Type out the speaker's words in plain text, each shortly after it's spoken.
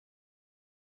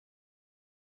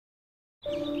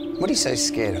What are you so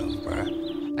scared of,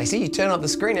 bro? I see you turn off the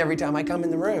screen every time I come in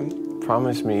the room.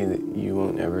 Promise me that you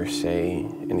won't ever say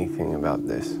anything about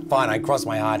this. Fine, I cross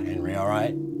my heart, Henry, all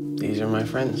right? These are my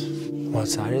friends. What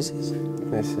side is this?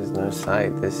 This is no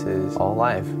sight. This is all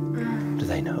live. Do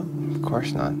they know? Of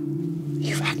course not.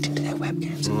 You've hacked into their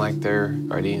webcams. I'm like their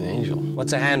guardian angel.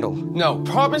 What's a handle? No,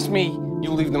 promise me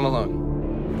you'll leave them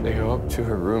alone. They go up to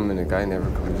her room and the guy never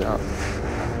comes out.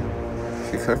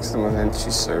 She cooks them and then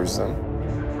she serves them.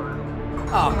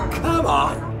 Oh, come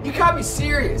on. You can't be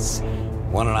serious.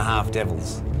 1.5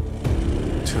 devils.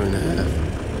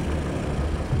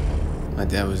 2.5. My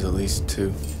dad was at least 2.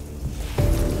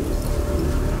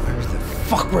 Where the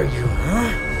fuck were you, huh?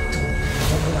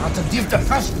 Not to give the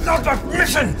first not of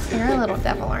mission! You're a little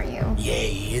devil, aren't you? Yeah,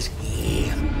 he is.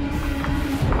 Yeah.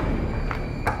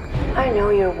 I know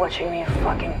you're watching me, you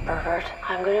fucking pervert.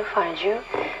 I'm gonna find you,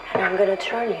 and I'm gonna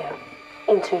turn you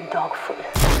into dog food.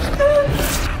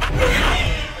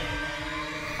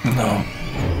 No.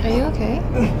 Are you okay?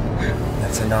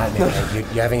 That's a nightmare.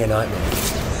 You're having a nightmare.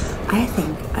 I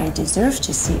think I deserve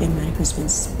to see a man who's been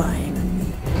spying on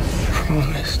me.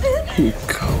 Promise you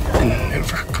go and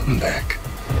never come back.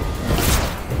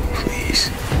 Please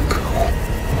go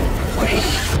away.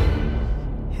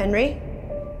 Henry?